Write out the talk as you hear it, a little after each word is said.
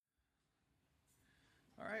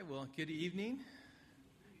right, well, good evening.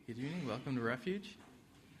 Good evening. Welcome to Refuge.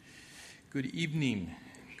 Good evening.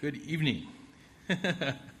 Good evening.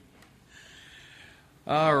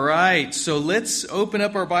 All right, so let's open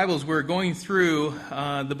up our Bibles. We're going through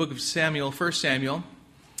the book of Samuel, 1 Samuel.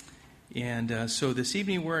 And so this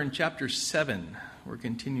evening we're in chapter 7. We're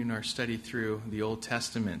continuing our study through the Old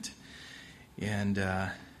Testament. And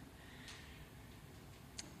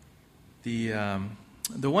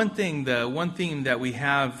the one theme that we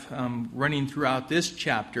have running throughout this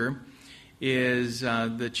chapter is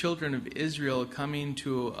the children of Israel coming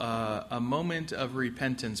to a moment of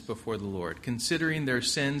repentance before the Lord, considering their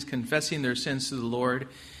sins, confessing their sins to the Lord,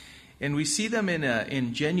 and we see them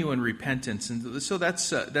in genuine repentance. And so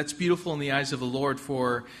that's beautiful in the eyes of the Lord,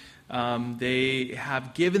 for they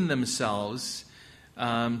have given themselves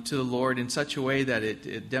to the Lord in such a way that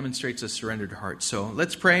it demonstrates a surrendered heart. So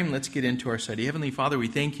let's pray and let's get into our study. Heavenly Father, we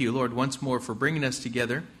thank you, Lord, once more for bringing us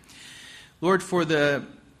together. Lord, for the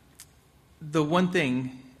one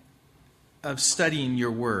thing of studying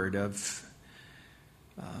your word, of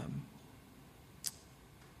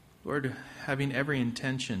Lord, having every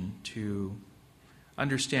intention to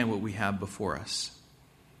understand what we have before us.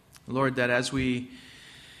 Lord, that as we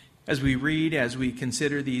read, as we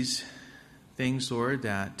consider these things, Lord,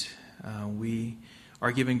 that we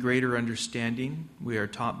are given greater understanding. We are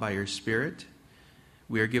taught by your Spirit.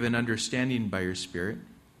 We are given understanding by your Spirit.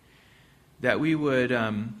 That we would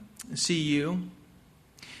see you,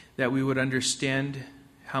 that we would understand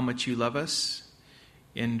how much you love us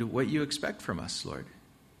and what you expect from us, Lord.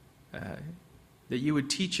 That you would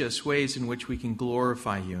teach us ways in which we can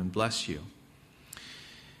glorify you and bless you.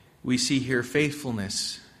 We see here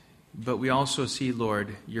faithfulness, but we also see,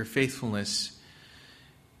 Lord, your faithfulness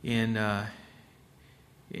in that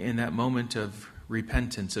moment of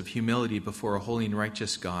repentance, of humility before a holy and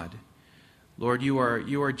righteous God. Lord, you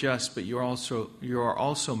are just, but you are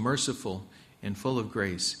also merciful and full of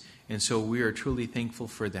grace. And so we are truly thankful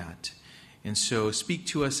for that. And so speak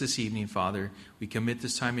to us this evening, Father. We commit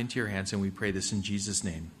this time into your hands, and we pray this in Jesus'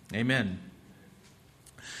 name. Amen.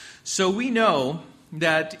 So we know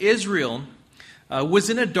that Israel was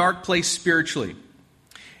in a dark place spiritually.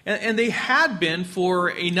 And they had been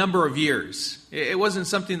for a number of years. It wasn't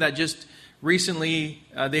something that just recently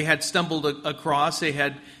they had stumbled across. They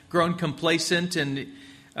had grown complacent and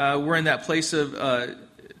were in that place of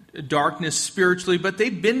darkness spiritually. But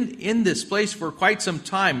they've been in this place for quite some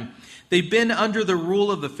time. They've been under the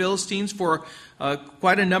rule of the Philistines for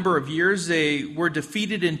quite a number of years. They were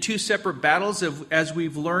defeated in 2 separate battles, as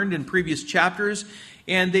we've learned in previous chapters.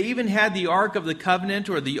 And they even had the Ark of the Covenant,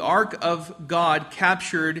 or the Ark of God,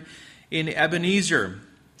 captured in Ebenezer.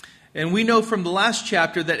 And we know from the last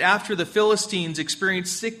chapter that after the Philistines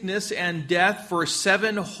experienced sickness and death for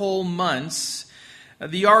 7 whole months,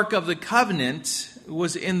 the Ark of the Covenant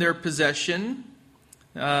was in their possession.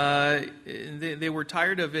 They were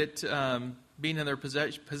tired of it being in their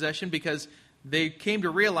possession, because they came to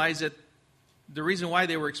realize that the reason why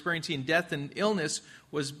they were experiencing death and illness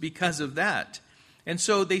was because of that. And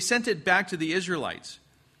so they sent it back to the Israelites.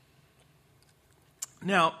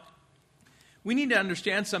 Now, we need to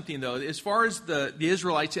understand something, though, as far as the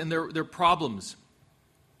Israelites and their problems.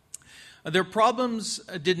 Their problems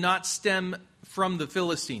did not stem from the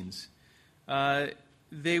Philistines.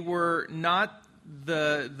 They were not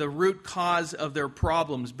the root cause of their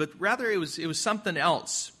problems, but rather it was something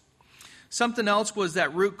else. Something else was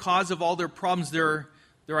that root cause of all their problems, their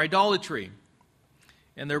idolatry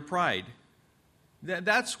and their pride.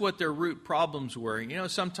 That's what their root problems were. You know,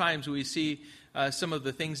 sometimes we see some of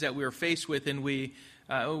the things that we're faced with, and we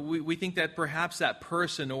think that perhaps that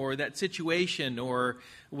person or that situation or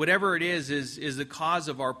whatever it is the cause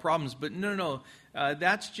of our problems. But no.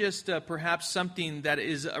 That's just perhaps something that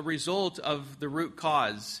is a result of the root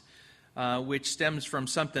cause, which stems from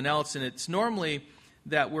something else. And it's normally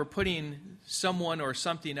that we're putting someone or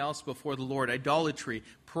something else before the Lord. Idolatry,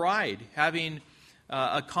 pride, having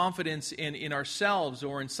a confidence in ourselves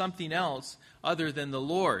or in something else other than the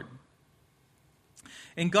Lord.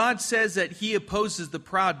 And God says that He opposes the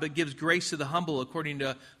proud but gives grace to the humble, according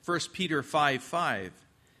to 1 Peter 5:5.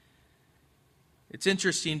 It's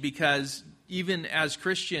interesting because even as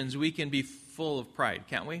Christians, we can be full of pride,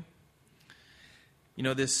 can't we? You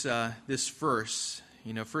know, this verse,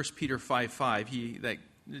 1 Peter 5:5,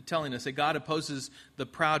 telling us that God opposes the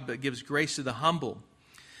proud but gives grace to the humble.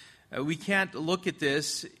 We can't look at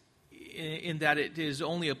this in that it is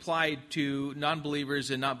only applied to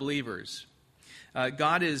non-believers and not believers.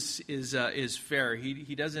 God is fair.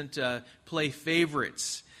 He doesn't play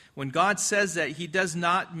favorites. When God says that, he does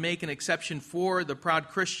not make an exception for the proud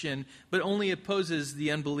Christian, but only opposes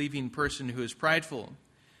the unbelieving person who is prideful.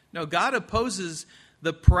 No, God opposes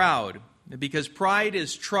the proud, because pride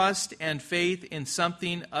is trust and faith in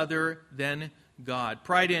something other than God.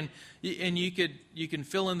 Pride in, and you can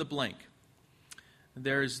fill in the blank.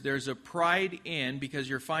 There's a pride in because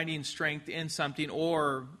you're finding strength in something,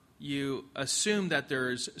 or you assume that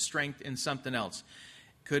there's strength in something else.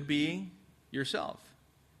 It could be yourself.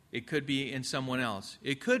 It could be in someone else.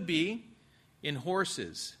 It could be in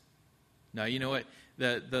horses. Now, you know what?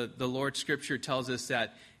 The Lord's Scripture tells us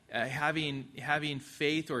that having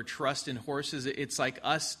faith or trust in horses, it's like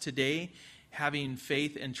us today having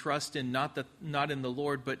faith and trust in not in the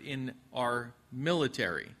Lord, but in our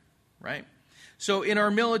military, right? So in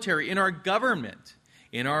our military, in our government,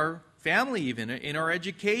 in our family even, in our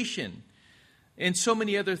education, and so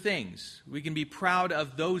many other things. We can be proud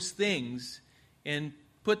of those things and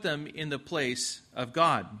put them in the place of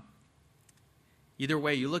God. Either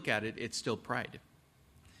way you look at it, it's still pride.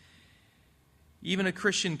 Even a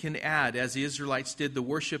Christian can add, as the Israelites did, the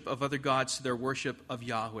worship of other gods to their worship of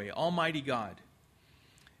Yahweh, Almighty God.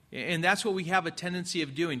 And that's what we have a tendency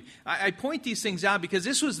of doing. I point these things out because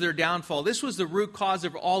this was their downfall. This was the root cause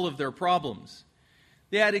of all of their problems.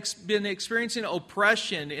 They had been experiencing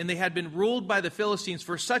oppression, and they had been ruled by the Philistines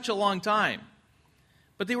for such a long time.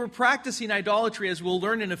 But they were practicing idolatry, as we'll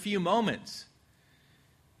learn in a few moments.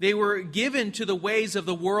 They were given to the ways of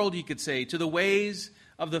the world, you could say, to the ways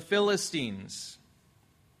of the Philistines.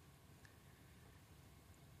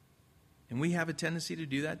 And we have a tendency to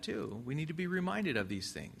do that too. We need to be reminded of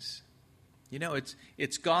these things. You know,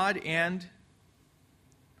 it's God and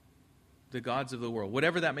the gods of the world,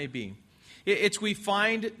 whatever that may be. We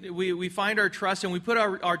find our trust, and we put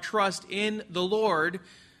our trust in the Lord,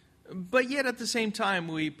 but yet at the same time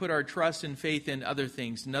we put our trust and faith in other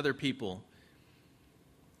things and other people.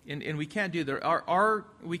 And we can't do that.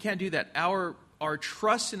 We can't do that. Our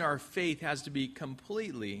trust and our faith has to be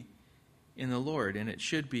completely in the Lord, and it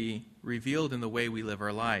should be revealed in the way we live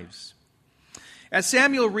our lives. As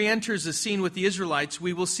Samuel re-enters the scene with the Israelites,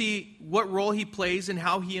 we will see what role he plays and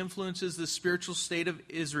how he influences the spiritual state of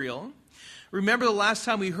Israel. Remember, the last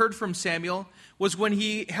time we heard from Samuel was when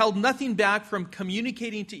he held nothing back from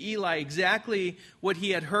communicating to Eli exactly what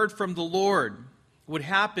he had heard from the Lord would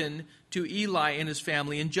happen to Eli and his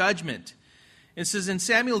family in judgment. It says, "And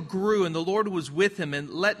Samuel grew, and the Lord was with him, and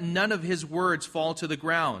let none of his words fall to the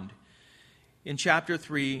ground." In chapter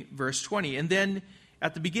 3, verse 20. And then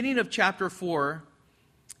at the beginning of chapter 4,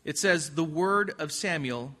 it says, "The word of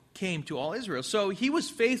Samuel came to all Israel." So he was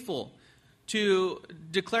faithful to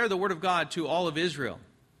declare the word of God to all of Israel.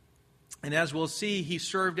 And as we'll see, he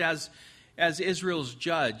served as Israel's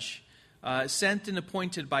judge, sent and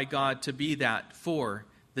appointed by God to be that for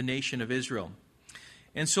the nation of Israel.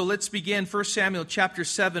 And so let's begin. 1 Samuel chapter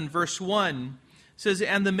 7, verse 1 says,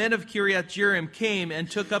 "And the men of Kiriath Jearim came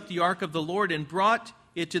and took up the ark of the Lord and brought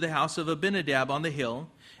it to the house of Abinadab on the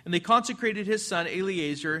hill. And they consecrated his son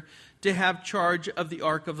Eleazar to have charge of the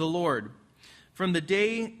ark of the Lord. From the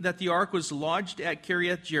day that the ark was lodged at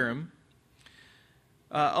Kiriath Jearim,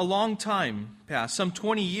 a long time passed, some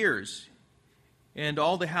 20 years, and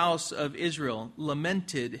all the house of Israel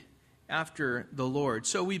lamented after the Lord."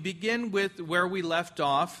 So we begin with where we left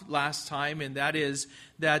off last time, and that is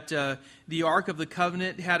that the Ark of the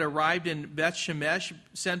Covenant had arrived in Beth Shemesh,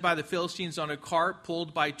 sent by the Philistines on a cart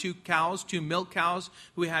pulled by two milk cows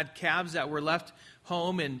who had calves that were left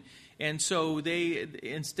home. And so they,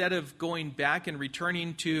 instead of going back and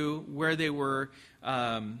returning to where they were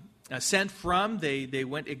sent from, they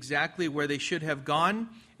went exactly where they should have gone,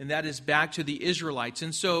 and that is back to the Israelites.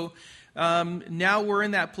 And so now we're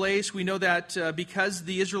in that place. We know that because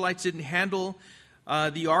the Israelites didn't handle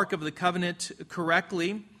the Ark of the Covenant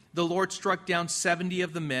correctly, the Lord struck down 70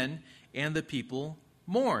 of the men, and the people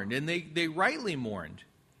mourned, and they rightly mourned.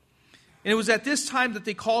 And it was at this time that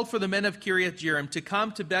they called for the men of Kiriath Jearim to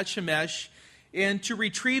come to Beth Shemesh and to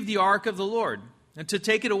retrieve the Ark of the Lord and to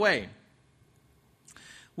take it away.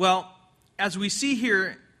 Well, as we see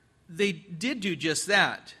here, they did do just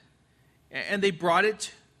that, and they brought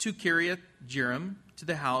it to Kiriath Jearim, to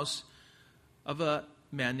the house of a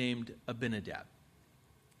man named Abinadab.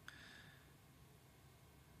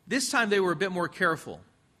 This time they were a bit more careful.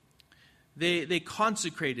 They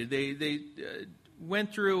consecrated. They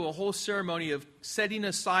went through a whole ceremony of setting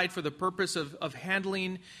aside for the purpose of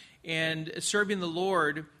handling and serving the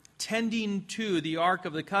Lord, tending to the Ark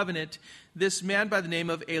of the Covenant, this man by the name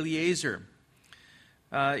of Eleazar.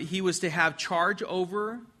 He was to have charge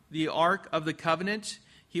over the Ark of the Covenant.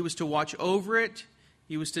 He was to watch over it.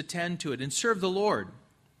 He was to tend to it and serve the Lord.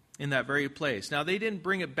 in that very place. Now, they didn't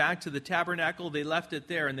bring it back to the tabernacle. They left it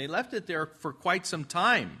there, and they left it there for quite some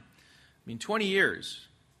time. 20 years.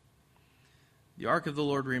 The ark of the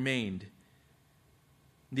Lord remained.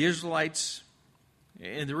 The Israelites,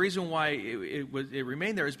 and the reason why it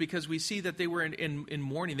remained there is because we see that they were in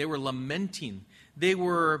mourning. They were lamenting. They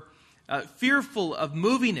were fearful of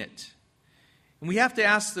moving it. And we have to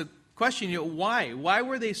ask the question, why? Why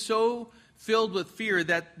were they so filled with fear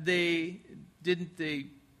that they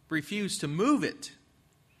refused to move it?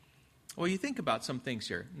 Well, you think about some things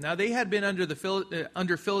here. Now, they had been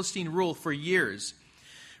under Philistine rule for years.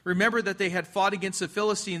 Remember that they had fought against the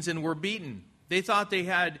Philistines and were beaten. They thought they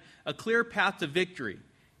had a clear path to victory,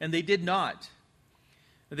 and they did not.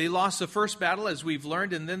 They lost the first battle, as we've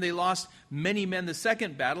learned, and then they lost many men the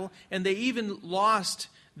second battle, and they even lost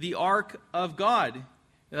the ark of God.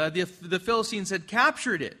 The Philistines had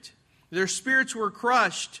captured it. Their spirits were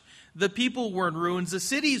crushed. The people were in ruins. The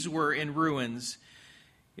cities were in ruins.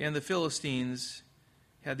 And the Philistines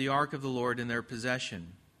had the ark of the Lord in their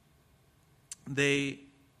possession. They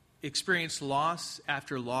experienced loss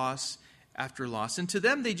after loss after loss. And to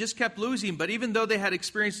them, they just kept losing. But even though they had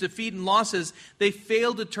experienced defeat and losses, they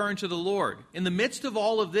failed to turn to the Lord. In the midst of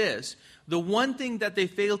all of this, the one thing that they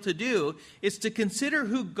failed to do is to consider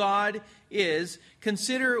who God is,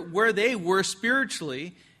 consider where they were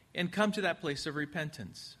spiritually, and come to that place of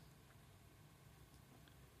repentance.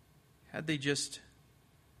 Had they just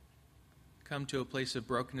come to a place of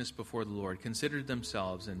brokenness before the Lord, considered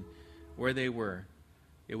themselves and where they were,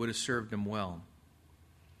 it would have served them well.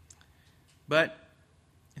 But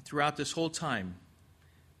throughout this whole time,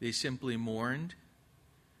 they simply mourned,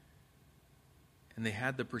 and they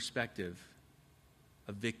had the perspective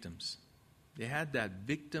of victims. They had that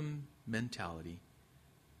victim mentality.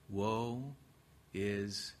 Woe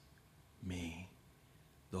is me.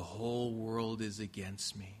 The whole world is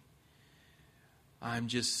against me. I'm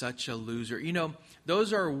just such a loser.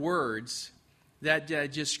 Those are words that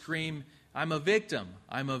just scream, I'm a victim,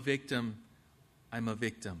 I'm a victim, I'm a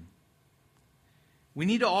victim. We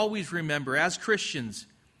need to always remember, as Christians,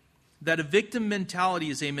 that a victim mentality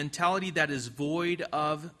is a mentality that is void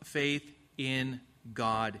of faith in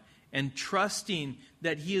God and trusting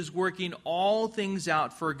that He is working all things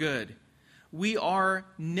out for good. We are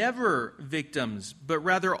never victims, but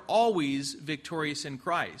rather always victorious in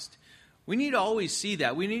Christ. We need to always see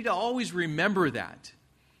that. We need to always remember that.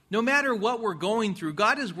 No matter what we're going through,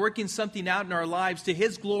 God is working something out in our lives to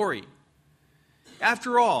His glory.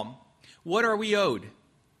 After all, what are we owed?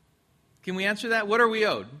 Can we answer that? What are we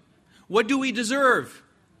owed? What do we deserve?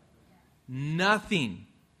 Nothing.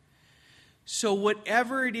 So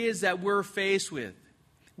whatever it is that we're faced with,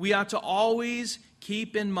 we ought to always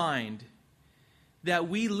keep in mind that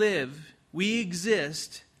we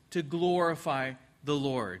exist to glorify the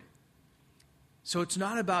Lord. So it's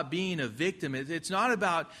not about being a victim. It's not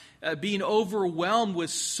about being overwhelmed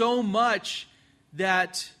with so much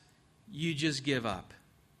that you just give up.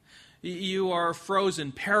 You are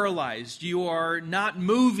frozen, paralyzed. You are not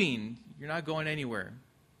moving. You're not going anywhere.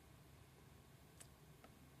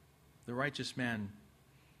 The righteous man,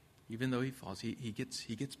 even though he falls, he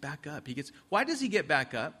gets back up. Why does he get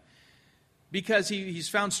back up? Because he's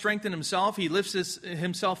found strength in himself. He lifts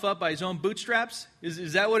himself up by his own bootstraps.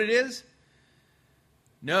 Is that what it is?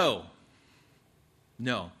 No.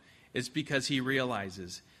 It's because he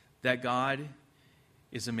realizes that God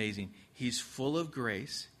is amazing. He's full of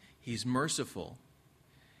grace. He's merciful.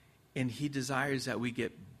 And He desires that we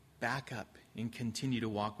get back up and continue to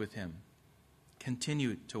walk with Him.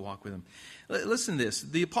 Continue to walk with Him. Listen to this.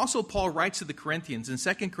 The Apostle Paul writes to the Corinthians in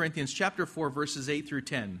 2 Corinthians chapter 4, verses 8 through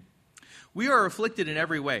 10. We are afflicted in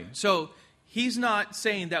every way. So he's not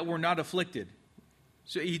saying that we're not afflicted.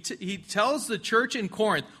 So he tells the church in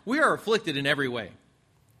Corinth, we are afflicted in every way,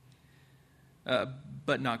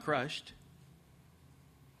 but not crushed.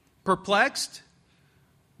 Perplexed?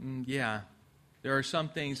 Yeah, there are some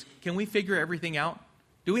things. Can we figure everything out?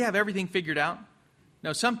 Do we have everything figured out?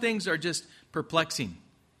 No, some things are just perplexing.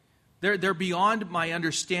 They're beyond my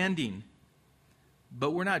understanding,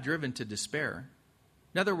 but we're not driven to despair.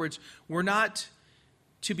 In other words, we're not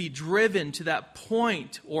to be driven to that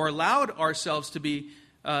point or allowed ourselves to be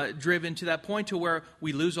driven to that point to where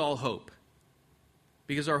we lose all hope,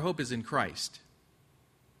 because our hope is in Christ.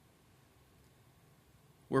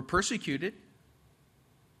 We're persecuted,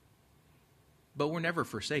 but we're never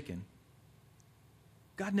forsaken.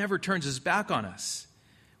 God never turns His back on us.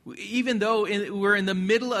 Even though we're in the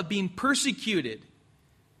middle of being persecuted,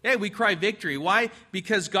 hey, we cry victory. Why?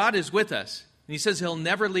 Because God is with us. And He says He'll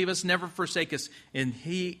never leave us, never forsake us. And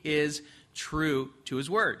He is true to His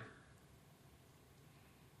word.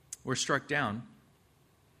 We're struck down,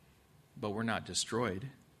 but we're not destroyed.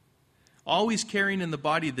 Always carrying in the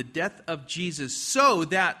body the death of Jesus, so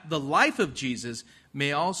that the life of Jesus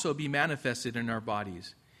may also be manifested in our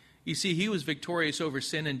bodies. You see, he was victorious over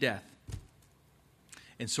sin and death.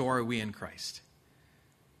 And so are we in Christ.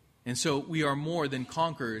 And so we are more than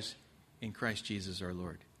conquerors in Christ Jesus our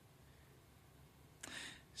Lord.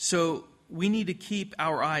 So we need to keep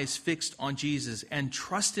our eyes fixed on Jesus and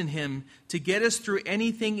trust in him to get us through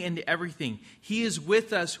anything and everything. He is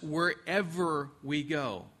with us wherever we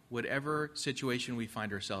go. Whatever situation we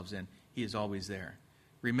find ourselves in, he is always there.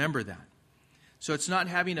 Remember that. So it's not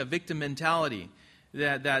having a victim mentality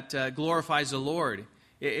that glorifies the Lord.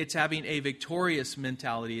 It's having a victorious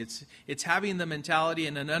mentality. It's having the mentality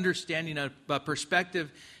and an understanding of a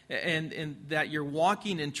perspective and that you're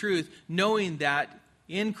walking in truth, knowing that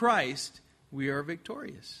in Christ we are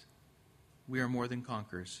victorious. We are more than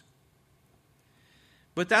conquerors.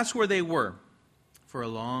 But that's where they were for a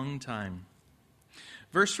long time.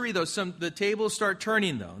 Verse 3, though, the tables start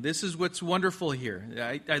turning, though. This is what's wonderful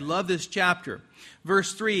here. I love this chapter.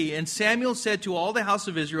 Verse 3, and Samuel said to all the house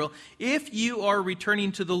of Israel, if you are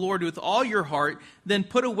returning to the Lord with all your heart, then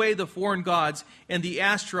put away the foreign gods and the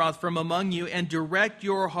Ashtaroth from among you, and direct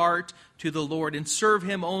your heart to the Lord, and serve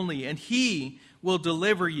him only, and he will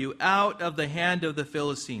deliver you out of the hand of the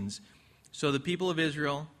Philistines. So the people of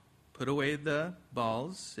Israel put away the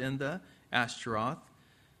Baals and the Ashtaroth,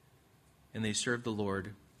 and they served the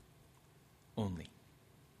Lord only.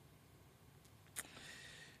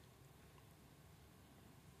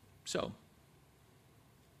 So,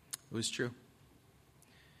 it was true.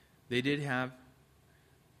 They did have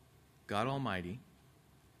God Almighty,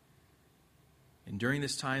 and during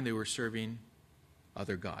this time they were serving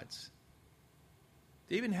other gods.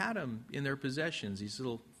 They even had them in their possessions, these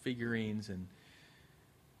little figurines and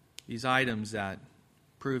these items that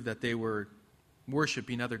prove that they were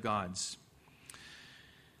worshiping other gods.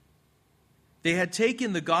 They had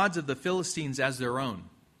taken the gods of the Philistines as their own.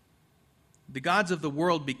 The gods of the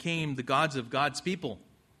world became the gods of God's people.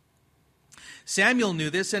 Samuel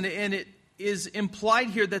knew this, and it is implied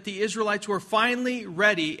here that the Israelites were finally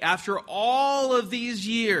ready after all of these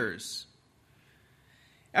years.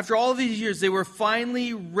 After all of these years, they were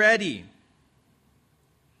finally ready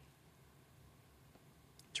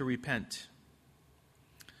to repent,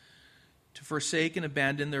 to forsake and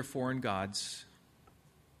abandon their foreign gods,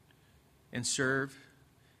 and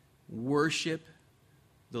worship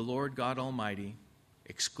the Lord God Almighty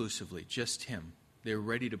exclusively, just him. They were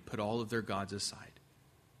ready to put all of their gods aside.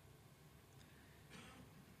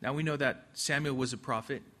 Now we know that Samuel was a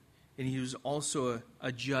prophet, and he was also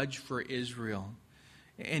a judge for Israel.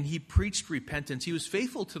 And he preached repentance. He was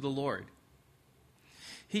faithful to the Lord.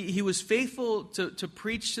 He was faithful to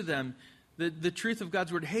preach to them the truth of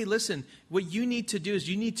God's word. Hey, listen, what you need to do is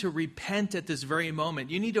you need to repent at this very moment.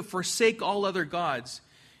 You need to forsake all other gods.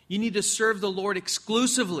 You need to serve the Lord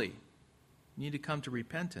exclusively. You need to come to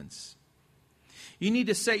repentance. You need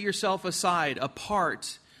to set yourself aside,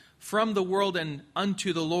 apart from the world and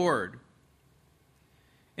unto the Lord.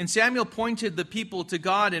 And Samuel pointed the people to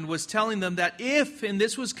God and was telling them that if, and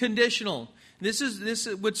this was conditional, this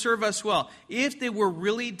would serve us well, if they were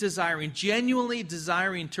really desiring, genuinely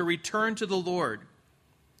desiring to return to the Lord,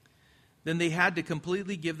 then they had to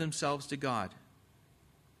completely give themselves to God.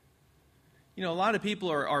 You know, a lot of people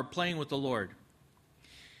are playing with the Lord.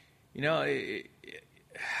 You know, I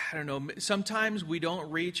don't know, sometimes we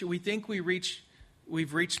think we've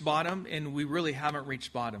reached bottom, and we really haven't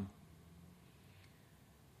reached bottom.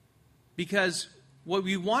 Because what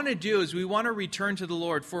we want to do is we want to return to the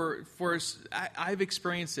Lord. I've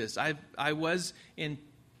experienced this. I was in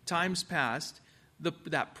times past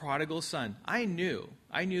that prodigal son. I knew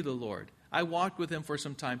the Lord. I walked with him for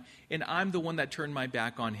some time, and I'm the one that turned my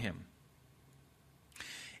back on him.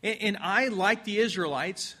 And I, like the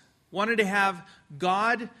Israelites, wanted to have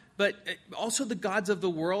God, but also the gods of the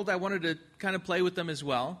world. I wanted to kind of play with them as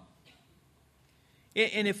well.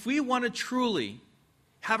 And if we want to truly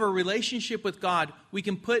have a relationship with God, we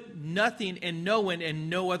can put nothing and no one and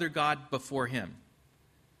no other God before him.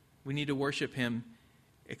 We need to worship him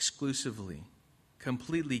exclusively,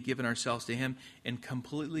 completely giving ourselves to him, and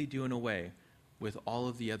completely doing away with all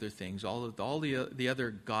of the other things, all the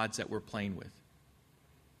other gods that we're playing with.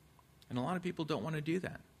 And a lot of people don't want to do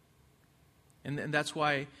that. And that's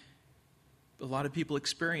why a lot of people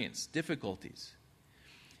experience difficulties.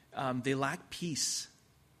 They lack peace.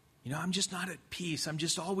 You know, I'm just not at peace. I'm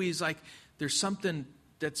just always like, there's something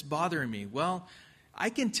that's bothering me. Well,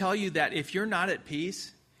 I can tell you that if you're not at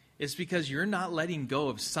peace, it's because you're not letting go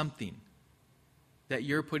of something that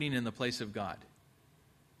you're putting in the place of God.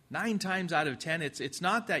 9 times out of 10, it's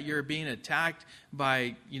not that you're being attacked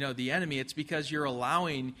by, the enemy. It's because you're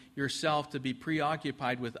allowing yourself to be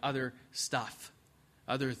preoccupied with other stuff,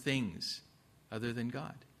 other things, other than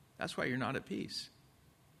God. That's why you're not at peace.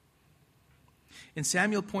 And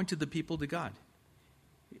Samuel pointed the people to God.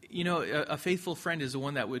 A faithful friend is the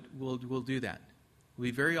one that will do that. We'll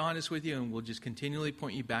be very honest with you, and we'll just continually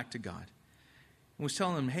point you back to God. And was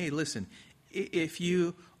telling them, hey, listen, if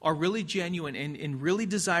you are really genuine and really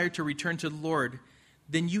desire to return to the Lord,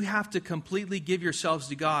 then you have to completely give yourselves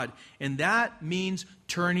to God. And that means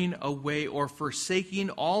turning away or forsaking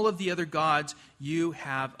all of the other gods you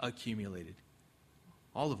have accumulated.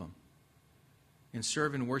 All of them. And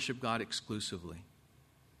serve and worship God exclusively.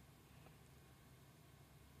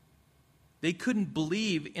 They couldn't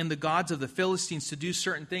believe in the gods of the Philistines to do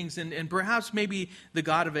certain things, and perhaps maybe the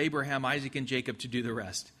God of Abraham, Isaac, and Jacob to do the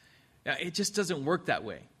rest. It just doesn't work that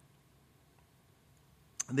way.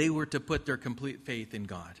 They were to put their complete faith in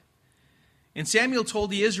God. And Samuel told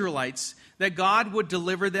the Israelites that God would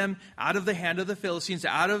deliver them out of the hand of the Philistines,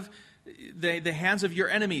 out of the hands of your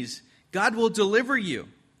enemies. God will deliver you.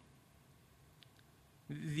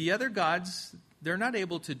 The other gods, they're not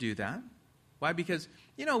able to do that. Why? Because,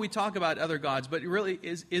 we talk about other gods, but really,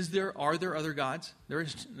 are there other gods? There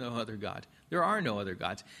is no other God. There are no other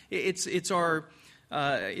gods. It's our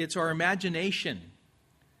imagination.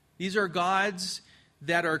 These are gods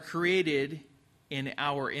that are created in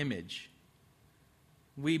our image.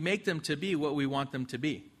 We make them to be what we want them to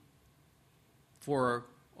be for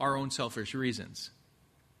our own selfish reasons.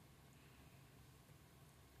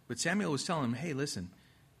 But Samuel was telling him, hey, listen,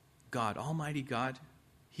 God, Almighty God,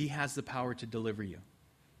 He has the power to deliver you.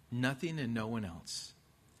 Nothing and no one else.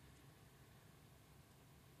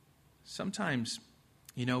 Sometimes,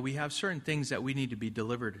 we have certain things that we need to be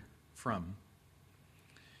delivered from.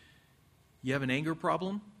 You have an anger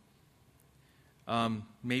problem.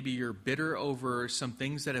 Maybe you're bitter over some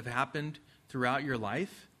things that have happened throughout your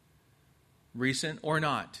life, recent or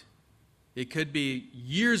not. It could be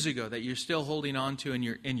years ago that you're still holding on to, and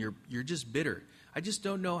you're just bitter. I just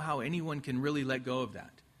don't know how anyone can really let go of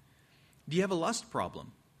that. Do you have a lust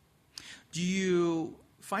problem? Do you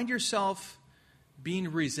find yourself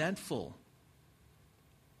being resentful?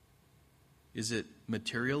 Is it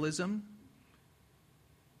materialism?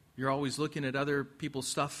 You're always looking at other people's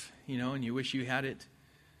stuff, and you wish you had it.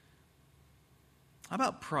 How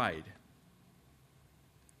about pride?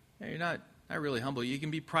 You're not really humble. You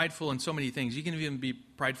can be prideful in so many things. You can even be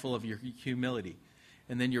prideful of your humility,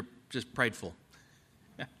 and then you're just prideful.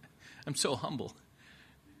 I'm so humble.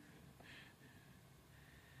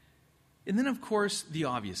 And then, of course, the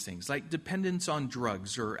obvious things, like dependence on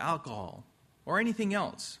drugs or alcohol or anything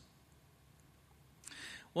else.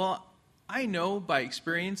 Well, I know by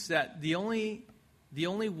experience that the only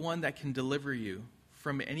one that can deliver you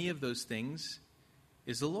from any of those things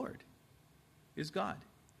is the Lord, is God.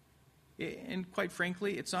 And quite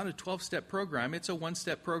frankly, it's not a 12-step program, it's a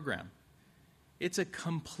 1-step program. It's a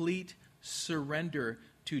complete surrender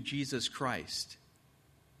to Jesus Christ.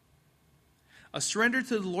 A surrender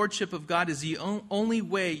to the Lordship of God is the only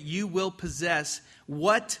way you will possess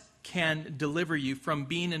what can deliver you from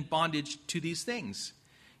being in bondage to these things.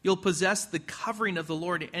 You'll possess the covering of the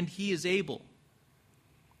Lord, and He is able.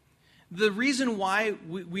 The reason why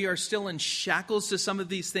we are still in shackles to some of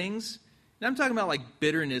these things, and I'm talking about like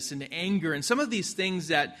bitterness and anger and some of these things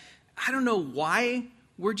that I don't know why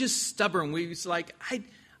we're just stubborn. It's like,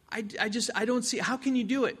 I don't see, how can you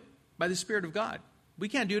do it? By the Spirit of God. We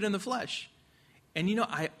can't do it in the flesh. And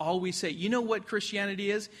I always say, you know what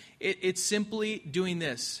Christianity is? It's simply doing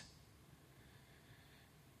this.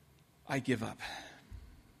 I give up.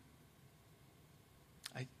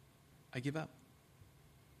 I give up.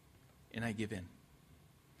 And I give in.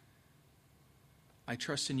 I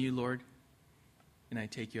trust in you, Lord, and I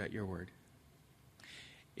take you at your word.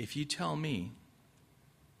 If you tell me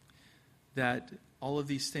that all of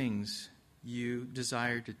these things you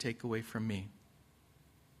desire to take away from me,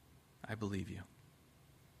 I believe you.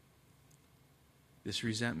 This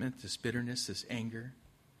resentment, this bitterness, this anger,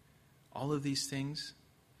 all of these things,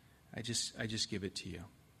 I just give it to you.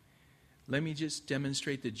 Let me just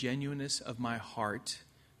demonstrate the genuineness of my heart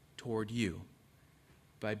toward you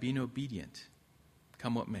by being obedient,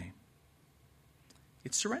 come what may.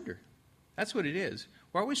 It's surrender. That's what it is.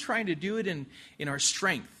 We're always trying to do it in our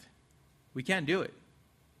strength. We can't do it.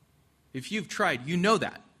 If you've tried, you know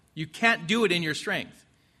that. You can't do it in your strength.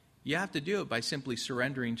 You have to do it by simply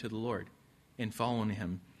surrendering to the Lord and following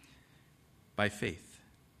Him by faith.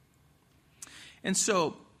 And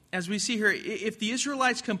so, as we see here, if the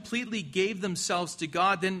Israelites completely gave themselves to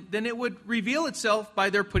God, then it would reveal itself by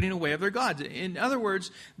their putting away of their gods. In other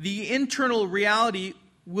words, the internal reality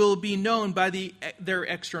will be known by their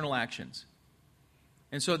external actions.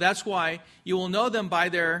 And so that's why you will know them by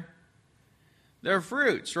their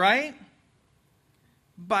fruits, right?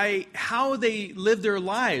 By how they live their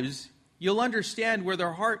lives, you'll understand where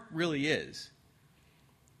their heart really is.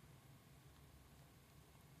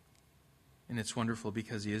 And it's wonderful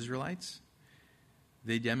because the Israelites,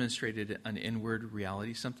 they demonstrated an inward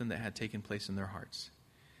reality, something that had taken place in their hearts.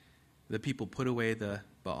 The people put away the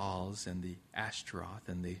Baals and the Ashtaroth,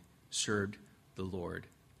 and they served the Lord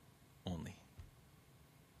only.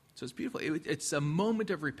 So it's beautiful. It's a moment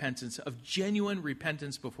of repentance, of genuine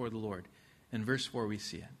repentance before the Lord. In verse 4 we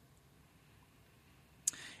see it.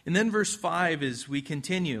 And then verse 5, as we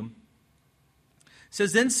continue,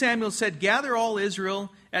 says, Then Samuel said, Gather all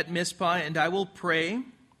Israel at Mizpah, and I will pray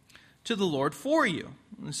to the Lord for you.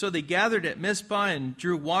 And so they gathered at Mizpah and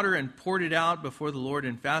drew water and poured it out before the Lord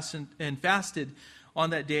and fasted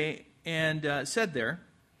on that day and said there,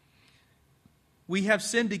 We have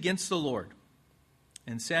sinned against the Lord.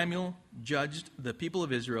 And Samuel judged the people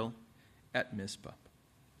of Israel at Mizpah.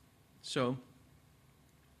 So,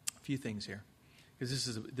 a few things here, because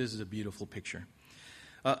this is a beautiful picture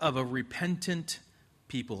of a repentant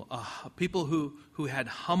people, people who had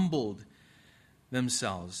humbled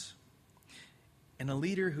themselves, and a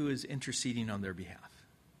leader who is interceding on their behalf.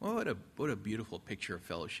 What a beautiful picture of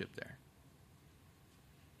fellowship there.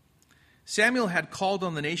 Samuel had called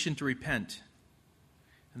on the nation to repent,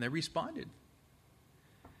 and they responded.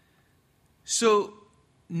 So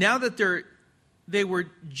now that they were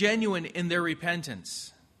genuine in their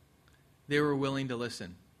repentance, they were willing to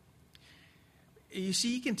listen. You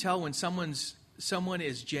see, you can tell when someone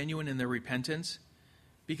is genuine in their repentance,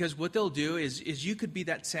 because what they'll do is you could be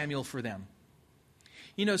that Samuel for them.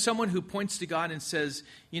 You know, someone who points to God and says,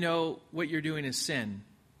 what you're doing is sin.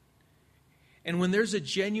 And when there's a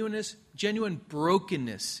genuine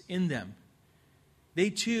brokenness in them, they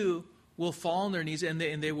too will fall on their knees and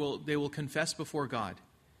they will confess before God.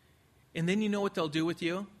 And then you know what they'll do with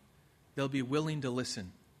you? They'll be willing to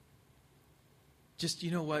listen. Just,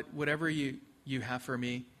 whatever you have for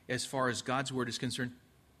me, as far as God's word is concerned,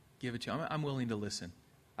 give it to you. I'm willing to listen.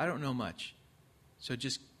 I don't know much, so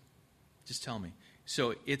just tell me.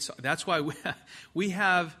 So that's why we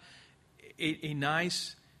have a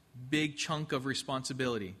nice big chunk of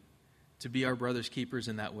responsibility to be our brother's keepers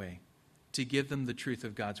in that way, to give them the truth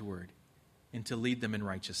of God's word, and to lead them in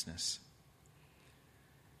righteousness.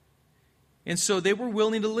 And so they were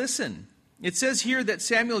willing to listen. It says here that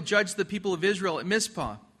Samuel judged the people of Israel at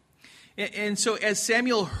Mizpah. And so as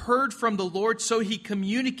Samuel heard from the Lord, so he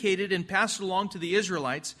communicated and passed it along to the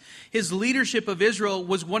Israelites. His leadership of Israel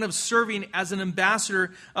was one of serving as an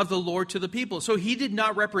ambassador of the Lord to the people. So he did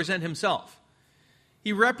not represent himself.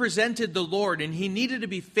 He represented the Lord, and he needed to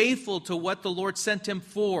be faithful to what the Lord sent him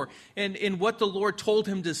for and in what the Lord told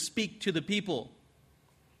him to speak to the people.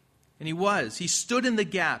 And he was. He stood in the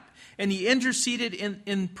gap, and he interceded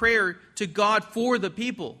in prayer to God for the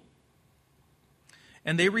people.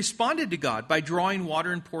 And they responded to God by drawing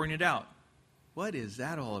water and pouring it out. What is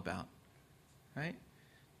that all about? Right?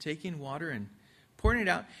 Taking water and pouring it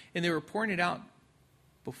out. And they were pouring it out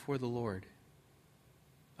before the Lord.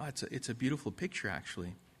 Oh, it's a beautiful picture,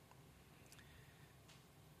 actually.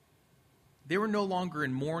 They were no longer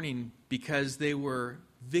in mourning because they were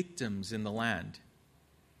victims in the land.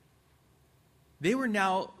 They were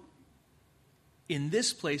now, in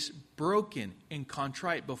this place, broken and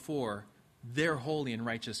contrite before their holy and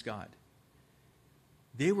righteous God.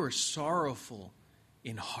 They were sorrowful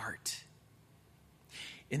in heart.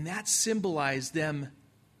 And that symbolized them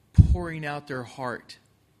pouring out their heart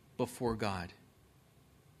before God.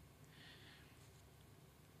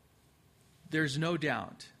 There's no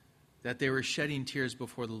doubt that they were shedding tears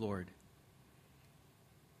before the Lord.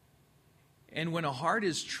 And when a heart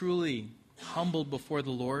is truly humbled before the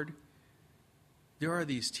Lord, there are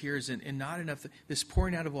these tears and not enough. This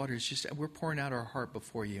pouring out of water is just, we're pouring out our heart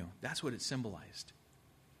before you. That's what it symbolized.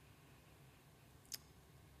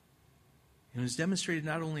 And it was demonstrated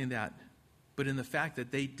not only in that, but in the fact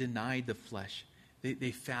that they denied the flesh.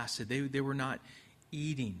 They fasted. They were not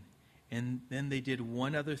eating. And then they did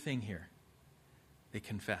one other thing here. They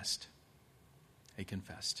confessed. They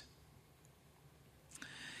confessed.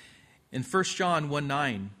 In 1 John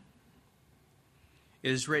 1:9,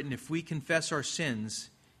 it is written, if we confess our sins,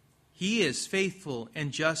 he is faithful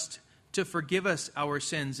and just to forgive us our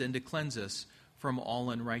sins and to cleanse us from all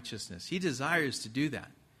unrighteousness. He desires to do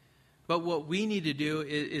that. But what we need to do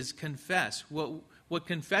is confess. What What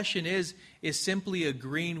confession is simply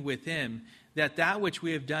agreeing with Him that which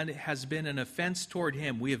we have done has been an offense toward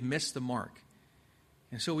Him. We have missed the mark.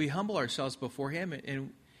 And so we humble ourselves before Him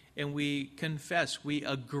and we confess, we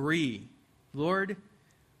agree. Lord,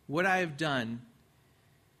 what I have done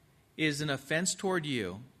is an offense toward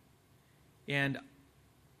You and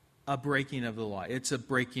a breaking of the law. It's a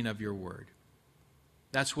breaking of Your word.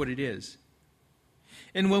 That's what it is.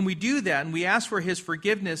 And when we do that and we ask for His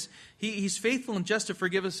forgiveness, He's faithful and just to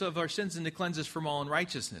forgive us of our sins and to cleanse us from all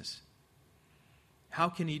unrighteousness. How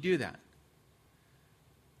can He do that?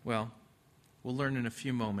 Well, we'll learn in a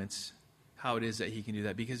few moments how it is that He can do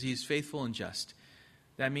that, because He's faithful and just.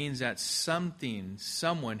 That means that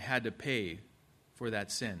someone had to pay for that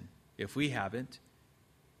sin. If we haven't.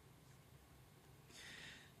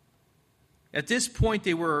 At this point,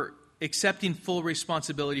 they were accepting full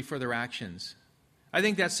responsibility for their actions. I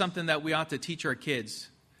think that's something that we ought to teach our kids.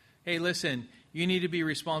 Hey, listen, you need to be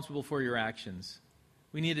responsible for your actions.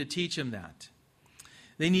 We need to teach them that.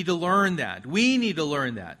 They need to learn that. We need to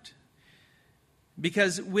learn that.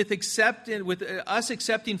 Because with us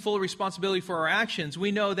accepting full responsibility for our actions,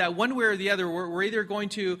 we know that one way or the other, we're either going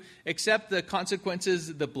to accept the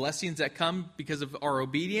consequences, the blessings that come because of our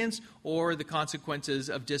obedience, or the consequences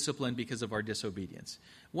of discipline because of our disobedience.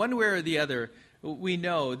 One way or the other, we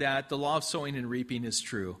know that the law of sowing and reaping is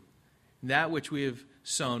true. That which we have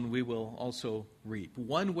sown, we will also reap,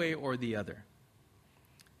 one way or the other.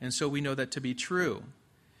 And so we know that to be true.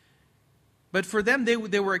 But for them, they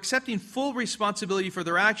were accepting full responsibility for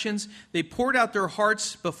their actions. They poured out their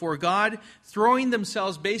hearts before God, throwing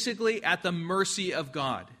themselves basically at the mercy of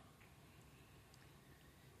God.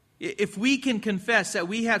 If we can confess that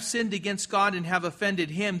we have sinned against God and have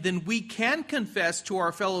offended Him, then we can confess to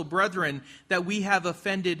our fellow brethren that we have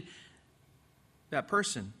offended that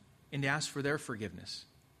person and ask for their forgiveness.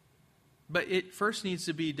 But it first needs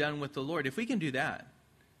to be done with the Lord. If we can do that,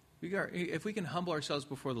 if we can humble ourselves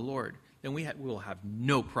before the Lord, then we will have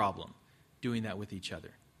no problem doing that with each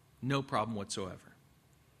other. No problem whatsoever.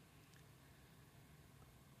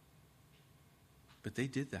 But they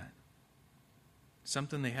did that.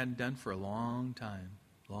 Something they hadn't done for a long time.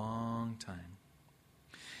 Long time.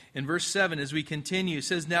 In verse 7, as we continue, it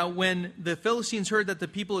says, Now when the Philistines heard that the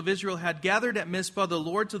people of Israel had gathered at Mizpah, the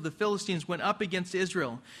lords of the Philistines went up against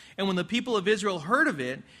Israel. And when the people of Israel heard of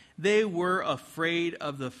it, they were afraid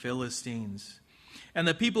of the Philistines. And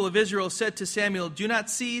the people of Israel said to Samuel, Do not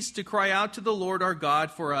cease to cry out to the Lord our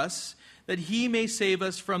God for us, that He may save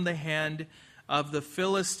us from the hand of the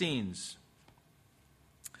Philistines.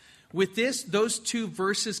 With those two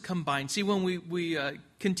verses combined, see, when we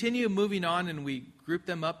continue moving on and we group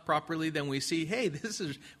them up properly, then we see, hey,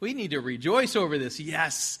 we need to rejoice over this.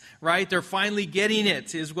 Yes, right? They're finally getting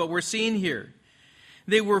it, is what we're seeing here.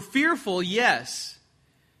 They were fearful, yes.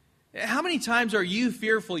 How many times are you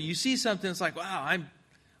fearful? You see something, it's like, wow,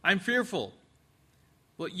 I'm fearful.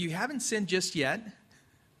 Well, you haven't sinned just yet.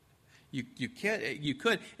 You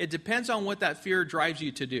could. It depends on what that fear drives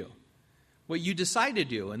you to do. What you decide to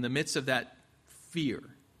do in the midst of that fear.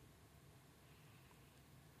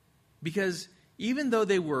 Because even though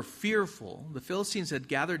they were fearful, the Philistines had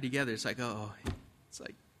gathered together. It's like, I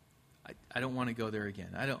don't want to go there again.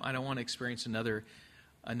 I don't want to experience another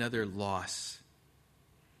loss.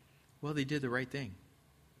 Well, they did the right thing.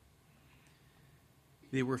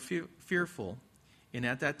 They were fearful, and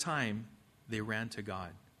at that time, they ran to God.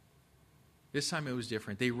 This time it was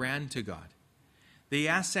different. They ran to God. They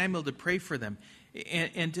asked Samuel to pray for them.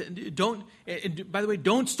 And by the way,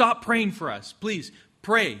 don't stop praying for us. Please,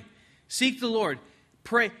 pray. Seek the Lord.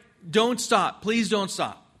 Pray. Don't stop. Please don't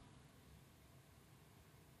stop.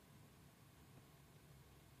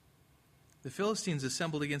 The Philistines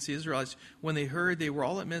assembled against the Israelites. When they heard, they were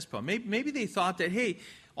all at Mizpah. Maybe they thought that, hey,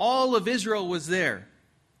 all of Israel was there.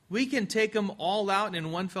 We can take them all out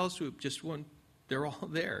in one fell swoop. They're all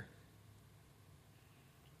there.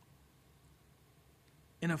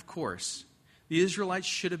 And of course, the Israelites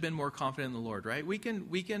should have been more confident in the Lord, right? We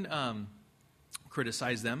can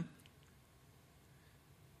criticize them.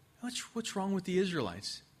 What's wrong with the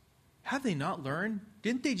Israelites? Have they not learned?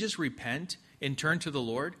 Didn't they just repent and turn to the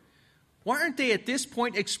Lord? Why aren't they at this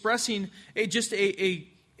point expressing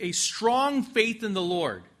a strong faith in the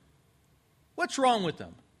Lord? What's wrong with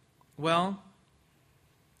them? Well,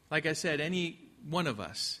 like I said, any one of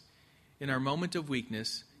us in our moment of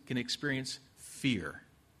weakness can experience fear.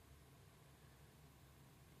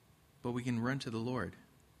 But we can run to the Lord.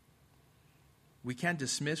 We can't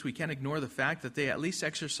dismiss, we can't ignore the fact that they at least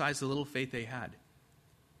exercised the little faith they had.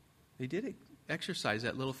 They did exercise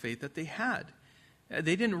that little faith that they had.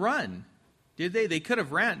 They didn't run, did they? They could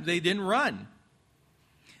have ran. They didn't run.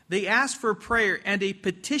 They asked for prayer and a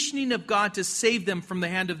petitioning of God to save them from the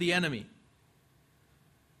hand of the enemy.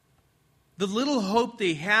 The little hope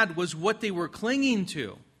they had was what they were clinging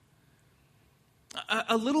to.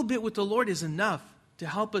 A little bit with the Lord is enough to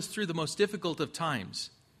help us through the most difficult of times.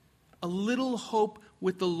 A little hope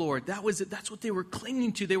with the Lord. That's what they were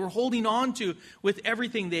clinging to. They were holding on to with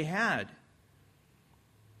everything they had.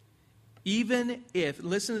 Even if,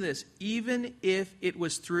 listen to this, even if it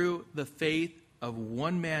was through the faith of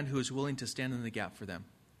one man who is willing to stand in the gap for them.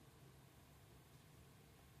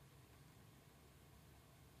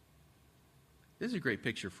 This is a great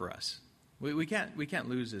picture for us. We can't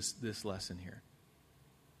lose this lesson here.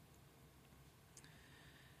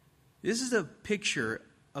 This is a picture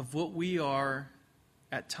of what we are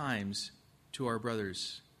at times to our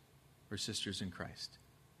brothers or sisters in Christ.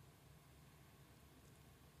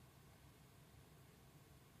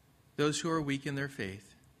 Those who are weak in their faith,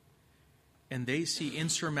 and they see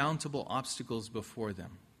insurmountable obstacles before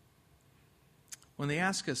them. When they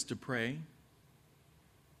ask us to pray,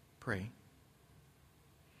 pray.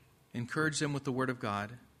 Encourage them with the Word of God.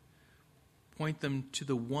 Point them to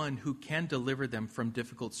the one who can deliver them from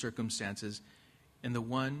difficult circumstances and the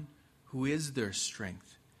one who is their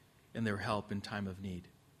strength and their help in time of need.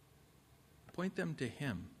 Point them to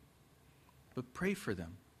Him, but pray for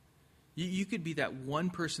them. You could be that one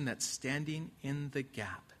person that's standing in the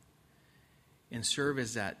gap and serve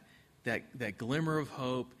as that glimmer of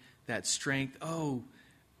hope, that strength. Oh,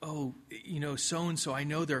 so-and-so, I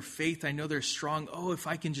know their faith, I know they're strong. Oh, if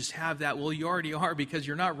I can just have that. Well, you already are, because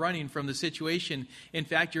you're not running from the situation. In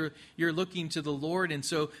fact, you're looking to the Lord, and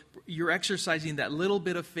so you're exercising that little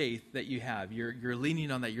bit of faith that you have. You're leaning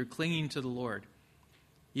on that. You're clinging to the Lord,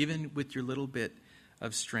 even with your little bit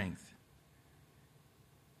of strength.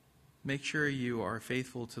 Make sure you are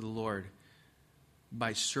faithful to the Lord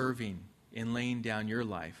by serving and laying down your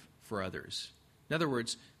life for others. In other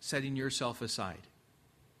words, setting yourself aside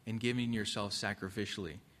and giving yourself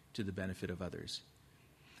sacrificially to the benefit of others.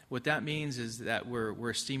 What that means is that we're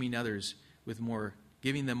esteeming others with more,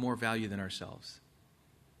 giving them more value than ourselves.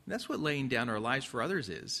 And that's what laying down our lives for others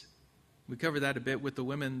is. We covered that a bit with the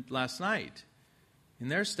women last night in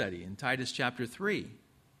their study in Titus chapter 3.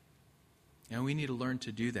 And we need to learn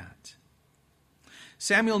to do that.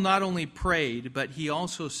 Samuel not only prayed, but he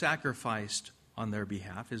also sacrificed on their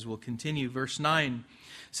behalf, as we'll continue. Verse 9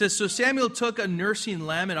 says, So Samuel took a nursing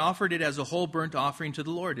lamb and offered it as a whole burnt offering to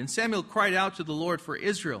the Lord. And Samuel cried out to the Lord for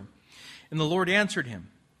Israel, and the Lord answered him.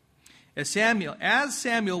 As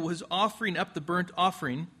Samuel was offering up the burnt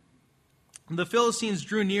offering, the Philistines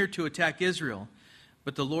drew near to attack Israel.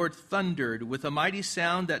 But the Lord thundered with a mighty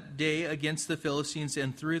sound that day against the Philistines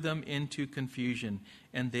and threw them into confusion,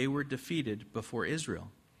 and they were defeated before Israel.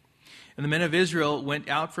 And the men of Israel went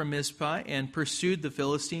out from Mizpah and pursued the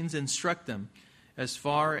Philistines and struck them as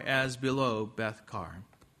far as below Beth-kar.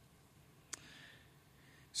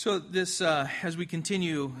 So this, as we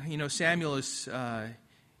continue, Samuel is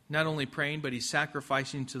not only praying, but he's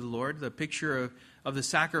sacrificing to the Lord. The picture of the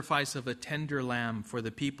sacrifice of a tender lamb for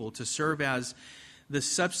the people to serve as the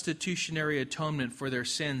substitutionary atonement for their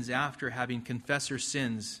sins after having confessed their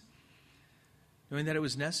sins, knowing that it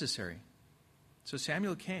was necessary. So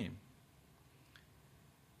Samuel came,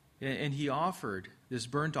 and he offered this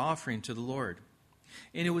burnt offering to the Lord.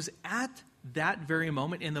 And it was at that very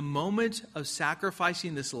moment, in the moment of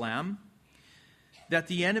sacrificing this lamb, that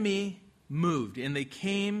the enemy moved, and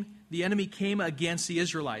the enemy came against the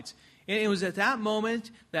Israelites. And it was at that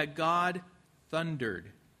moment that God thundered.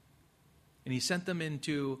 And he sent them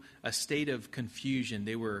into a state of confusion.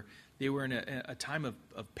 They were in a time of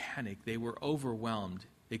panic. They were overwhelmed.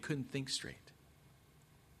 They couldn't think straight.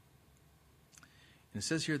 And it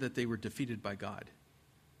says here that they were defeated by God.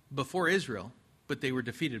 Before Israel, but they were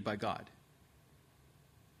defeated by God.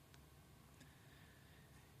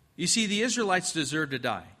 You see, the Israelites deserved to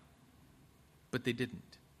die, but they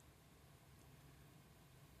didn't.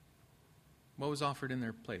 What was offered in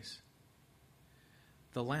their place?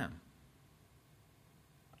 The lamb.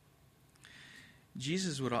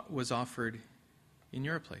 Jesus was offered in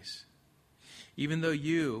your place, even though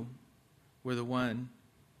you were the one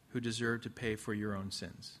who deserved to pay for your own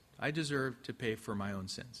sins. I deserve to pay for my own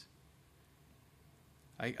sins.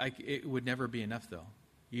 It would never be enough, though.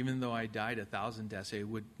 Even though I died 1,000 deaths, it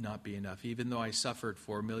would not be enough. Even though I suffered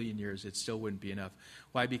for 1,000,000 years, it still wouldn't be enough.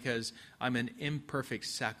 Why? Because I'm an imperfect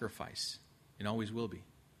sacrifice, and always will be.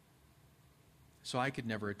 So I could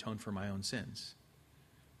never atone for my own sins.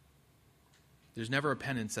 There's never a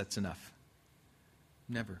penance that's enough.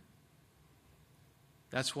 Never.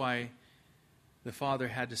 That's why the Father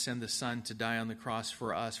had to send the Son to die on the cross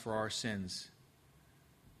for us, for our sins.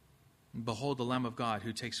 Behold the Lamb of God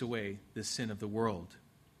who takes away the sin of the world.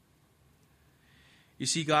 You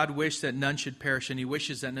see, God wished that none should perish, and he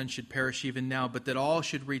wishes that none should perish even now, but that all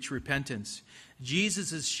should reach repentance.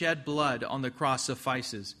 Jesus' shed blood on the cross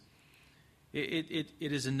suffices. It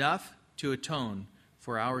is enough to atone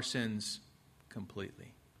for our sins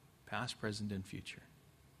completely, past, present, and future.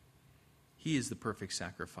 He is the perfect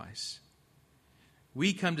sacrifice.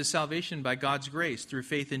 We come to salvation by God's grace through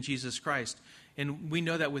faith in Jesus Christ. And we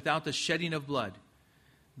know that without the shedding of blood,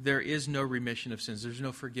 there is no remission of sins. There's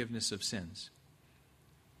no forgiveness of sins.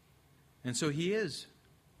 And so he is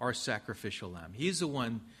our sacrificial lamb. He's the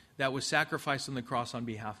one that was sacrificed on the cross on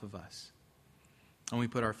behalf of us. And we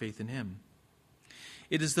put our faith in him.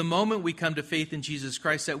 It is the moment we come to faith in Jesus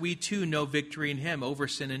Christ that we too know victory in him over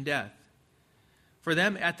sin and death. For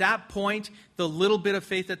them, at that point, the little bit of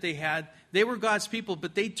faith that they had, they were God's people,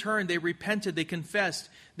 but they turned, they repented, they confessed.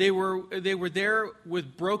 They were there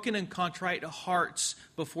with broken and contrite hearts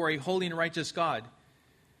before a holy and righteous God.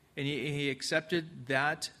 And he accepted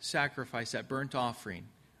that sacrifice, that burnt offering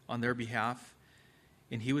on their behalf.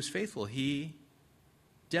 And he was faithful. He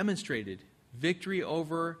demonstrated victory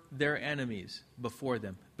over their enemies before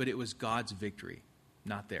them. But it was God's victory,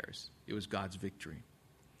 not theirs. It was God's victory.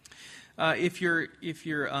 If you're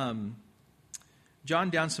jotting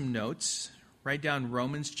down some notes, write down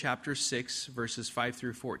Romans chapter 6, verses 5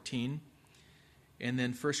 through 14. And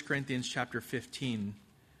then 1 Corinthians chapter 15,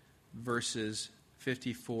 verses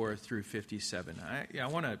 54 through 57. I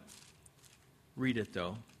want to read it,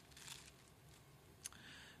 though,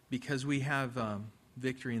 because we have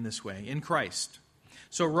victory in this way, in Christ.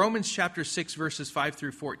 So Romans chapter 6, verses 5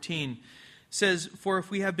 through 14 says, "For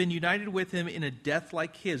if we have been united with him in a death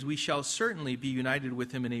like his, we shall certainly be united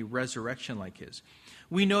with him in a resurrection like his.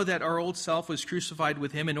 We know that our old self was crucified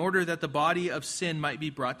with him in order that the body of sin might be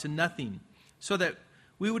brought to nothing, so that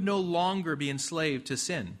we would no longer be enslaved to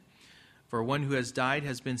sin. For one who has died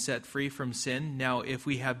has been set free from sin. Now, if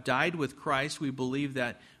we have died with Christ, we believe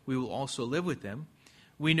that we will also live with him.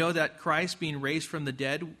 We know that Christ, being raised from the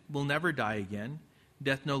dead, will never die again.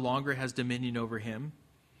 Death no longer has dominion over him.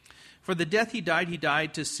 For the death he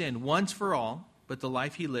died to sin once for all, but the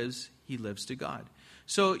life he lives to God.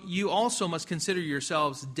 So you also must consider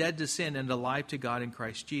yourselves dead to sin and alive to God in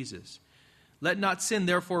Christ Jesus. Let not sin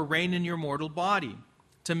therefore reign in your mortal body,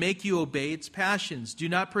 to make you obey its passions. Do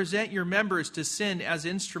not present your members to sin as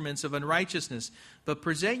instruments of unrighteousness, but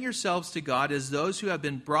present yourselves to God as those who have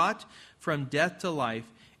been brought from death to life,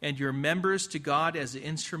 and your members to God as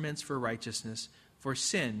instruments for righteousness. For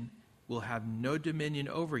sin will have no dominion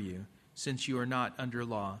over you, since you are not under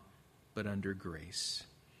law, but under grace."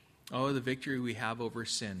 Oh, the victory we have over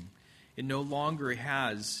sin. It no longer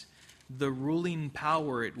has the ruling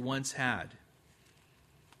power it once had.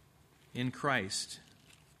 In Christ,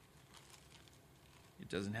 it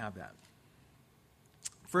doesn't have that.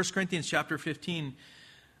 1 Corinthians chapter 15,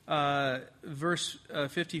 verse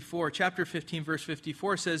 54. Chapter 15, verse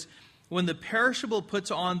 54 says, "When the perishable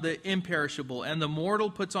puts on the imperishable, and the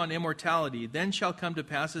mortal puts on immortality, then shall come to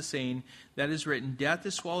pass a saying that is written, Death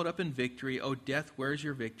is swallowed up in victory. O death, where's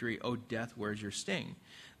your victory? O death, where's your sting?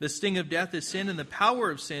 The sting of death is sin, and the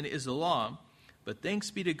power of sin is the law. But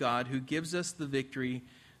thanks be to God who gives us the victory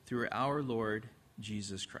through our Lord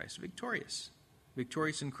Jesus Christ." Victorious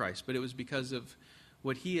in Christ. But it was because of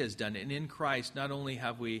what he has done. And in Christ, not only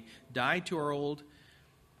have we died to our old,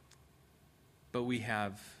 but we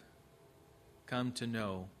have come to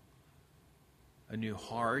know a new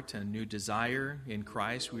heart, a new desire in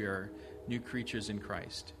Christ. We are new creatures in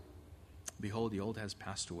Christ. Behold, the old has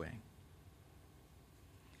passed away.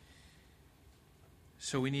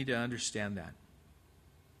 So we need to understand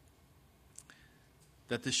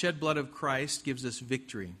that the shed blood of Christ gives us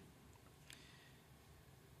victory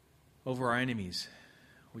over our enemies,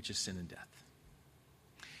 which is sin and death.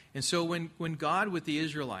 And so when God with the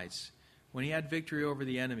Israelites, when he had victory over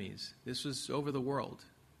the enemies, this was over the world.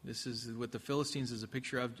 This is what the Philistines is a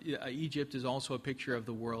picture of. Egypt is also a picture of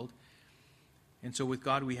the world. And so with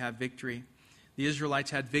God we have victory. The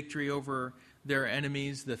Israelites had victory over their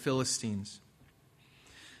enemies, the Philistines.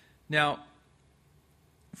 Now,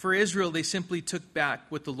 for Israel, they simply took back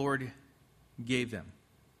what the Lord gave them.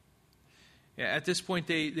 At this point,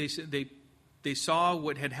 they saw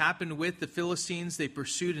what had happened with the Philistines. They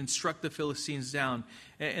pursued and struck the Philistines down.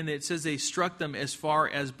 And it says they struck them as far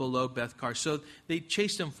as below Beth-kar. So they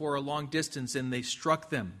chased them for a long distance and they struck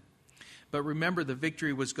them. But remember, the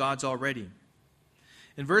victory was God's already.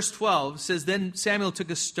 In verse 12 says, Then Samuel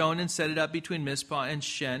took a stone and set it up between Mizpah and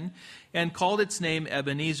Shen, and called its name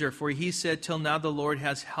Ebenezer, for he said, Till now the Lord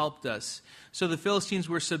has helped us. So the Philistines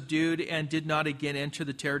were subdued and did not again enter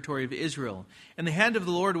the territory of Israel. And the hand of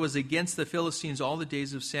the Lord was against the Philistines all the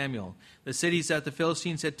days of Samuel. The cities that the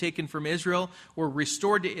Philistines had taken from Israel were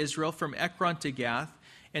restored to Israel from Ekron to Gath,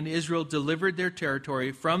 and Israel delivered their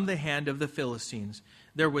territory from the hand of the Philistines.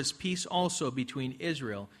 There was peace also between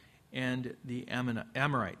Israel and the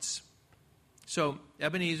Amorites. So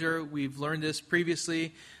Ebenezer, we've learned this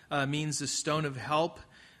previously, means the stone of help.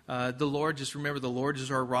 The Lord, just remember, the Lord is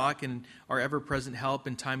our rock and our ever-present help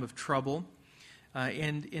in time of trouble.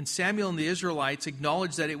 And Samuel and the Israelites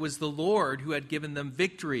acknowledged that it was the Lord who had given them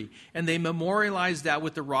victory, and they memorialized that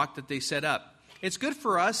with the rock that they set up. It's good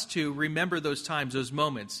for us to remember those times, those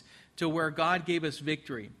moments, to where God gave us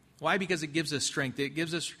victory. Why? Because it gives us strength. It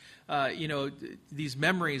gives us, these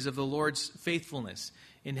memories of the Lord's faithfulness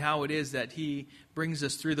and how it is that He brings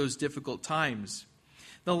us through those difficult times.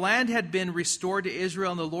 The land had been restored to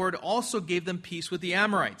Israel, and the Lord also gave them peace with the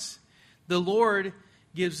Amorites. The Lord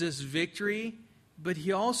gives us victory, but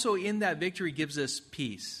He also, in that victory, gives us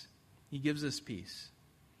peace. He gives us peace.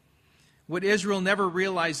 What Israel never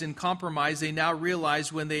realized in compromise, they now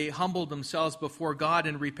realize when they humbled themselves before God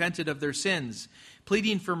and repented of their sins,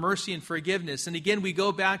 pleading for mercy and forgiveness. And again, we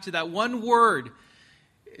go back to that one word.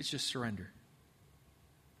 It's just surrender.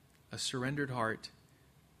 A surrendered heart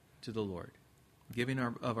to the Lord, giving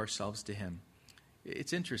of ourselves to Him.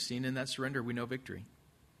 It's interesting. In that surrender, we know victory.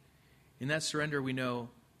 In that surrender, we know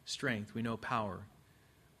strength. We know power.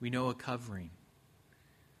 We know a covering.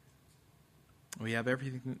 We have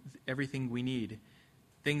everything we need.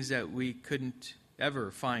 Things that we couldn't ever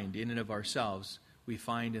find in and of ourselves, we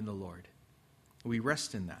find in the Lord. We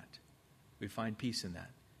rest in that. We find peace in that.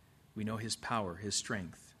 We know His power, His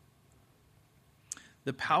strength.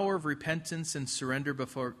 The power of repentance and surrender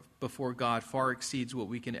before God far exceeds what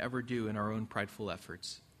we can ever do in our own prideful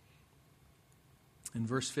efforts. In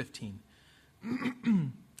verse 15,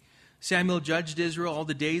 Samuel judged Israel all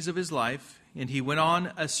the days of his life, and he went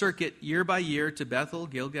on a circuit year by year to Bethel,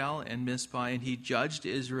 Gilgal, and Mizpah, and he judged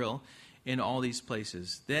Israel in all these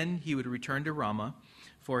places. Then he would return to Ramah,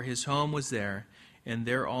 for his home was there, and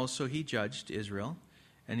there also he judged Israel,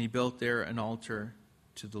 and he built there an altar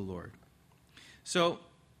to the Lord. So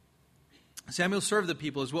Samuel served the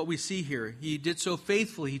people, is what we see here. He did so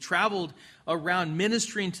faithfully. He traveled around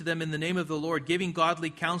ministering to them in the name of the Lord, giving godly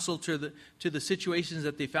counsel to the situations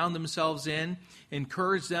that they found themselves in,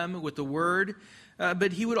 encouraged them with the word.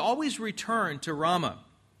 But he would always return to Ramah.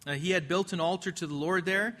 He had built an altar to the Lord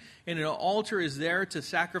there, and an altar is there to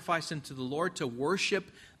sacrifice unto the Lord, to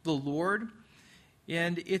worship the Lord.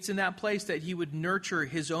 And it's in that place that he would nurture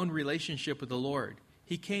his own relationship with the Lord.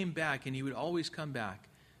 He came back, and he would always come back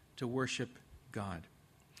to worship God.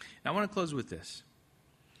 Now I want to close with this.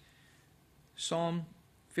 Psalm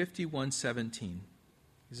 51:17.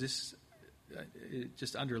 This it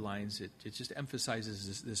just underlines it. It just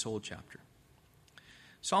emphasizes this whole chapter.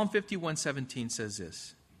 Psalm 51:17 says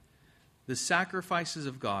this: The sacrifices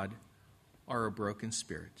of God are a broken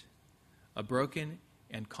spirit, a broken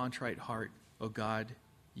and contrite heart, O God,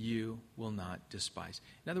 you will not despise.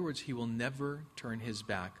 In other words, He will never turn His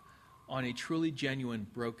back on a truly genuine,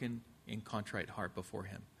 broken, and contrite heart before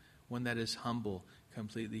Him. One that is humble,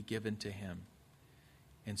 completely given to Him.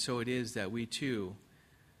 And so it is that we too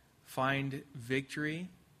find victory,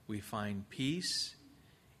 we find peace,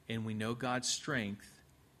 and we know God's strength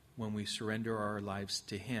when we surrender our lives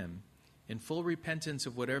to Him in full repentance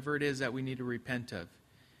of whatever it is that we need to repent of,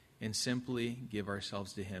 and simply give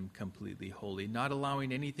ourselves to Him completely holy, not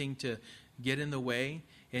allowing anything to get in the way,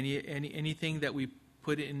 anything that we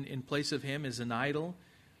put in place of Him is an idol,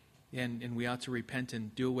 and we ought to repent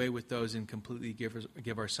and do away with those and completely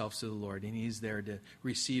give ourselves to the Lord. And He's there to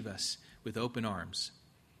receive us with open arms.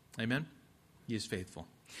 Amen? He is faithful.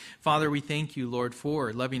 Father, we thank You, Lord,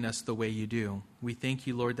 for loving us the way You do. We thank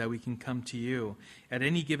You, Lord, that we can come to You at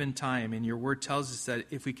any given time. And Your word tells us that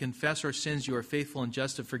if we confess our sins, You are faithful and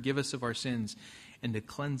just to forgive us of our sins and to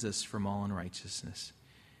cleanse us from all unrighteousness.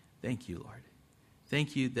 Thank You, Lord.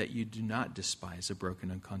 Thank You that You do not despise a broken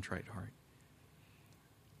and contrite heart.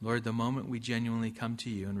 Lord, the moment we genuinely come to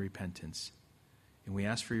You in repentance and we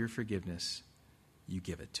ask for Your forgiveness, You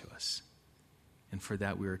give it to us. And for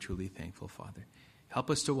that we are truly thankful, Father. Help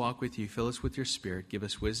us to walk with You. Fill us with Your Spirit. Give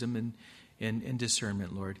us wisdom and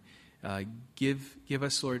discernment, Lord. Give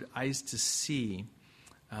us, Lord, eyes to see,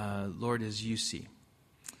 Lord, as You see.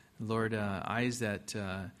 Lord, eyes that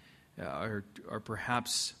are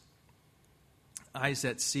perhaps eyes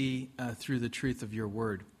that see through the truth of Your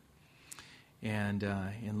word. And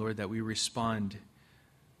Lord, that we respond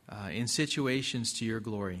in situations to your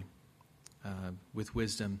glory with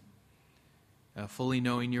wisdom, fully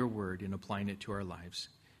knowing your word and applying it to our lives.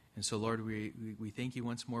 And so, Lord, we thank you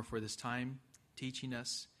once more for this time, teaching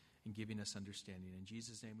us and giving us understanding. In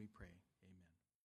Jesus' name we pray.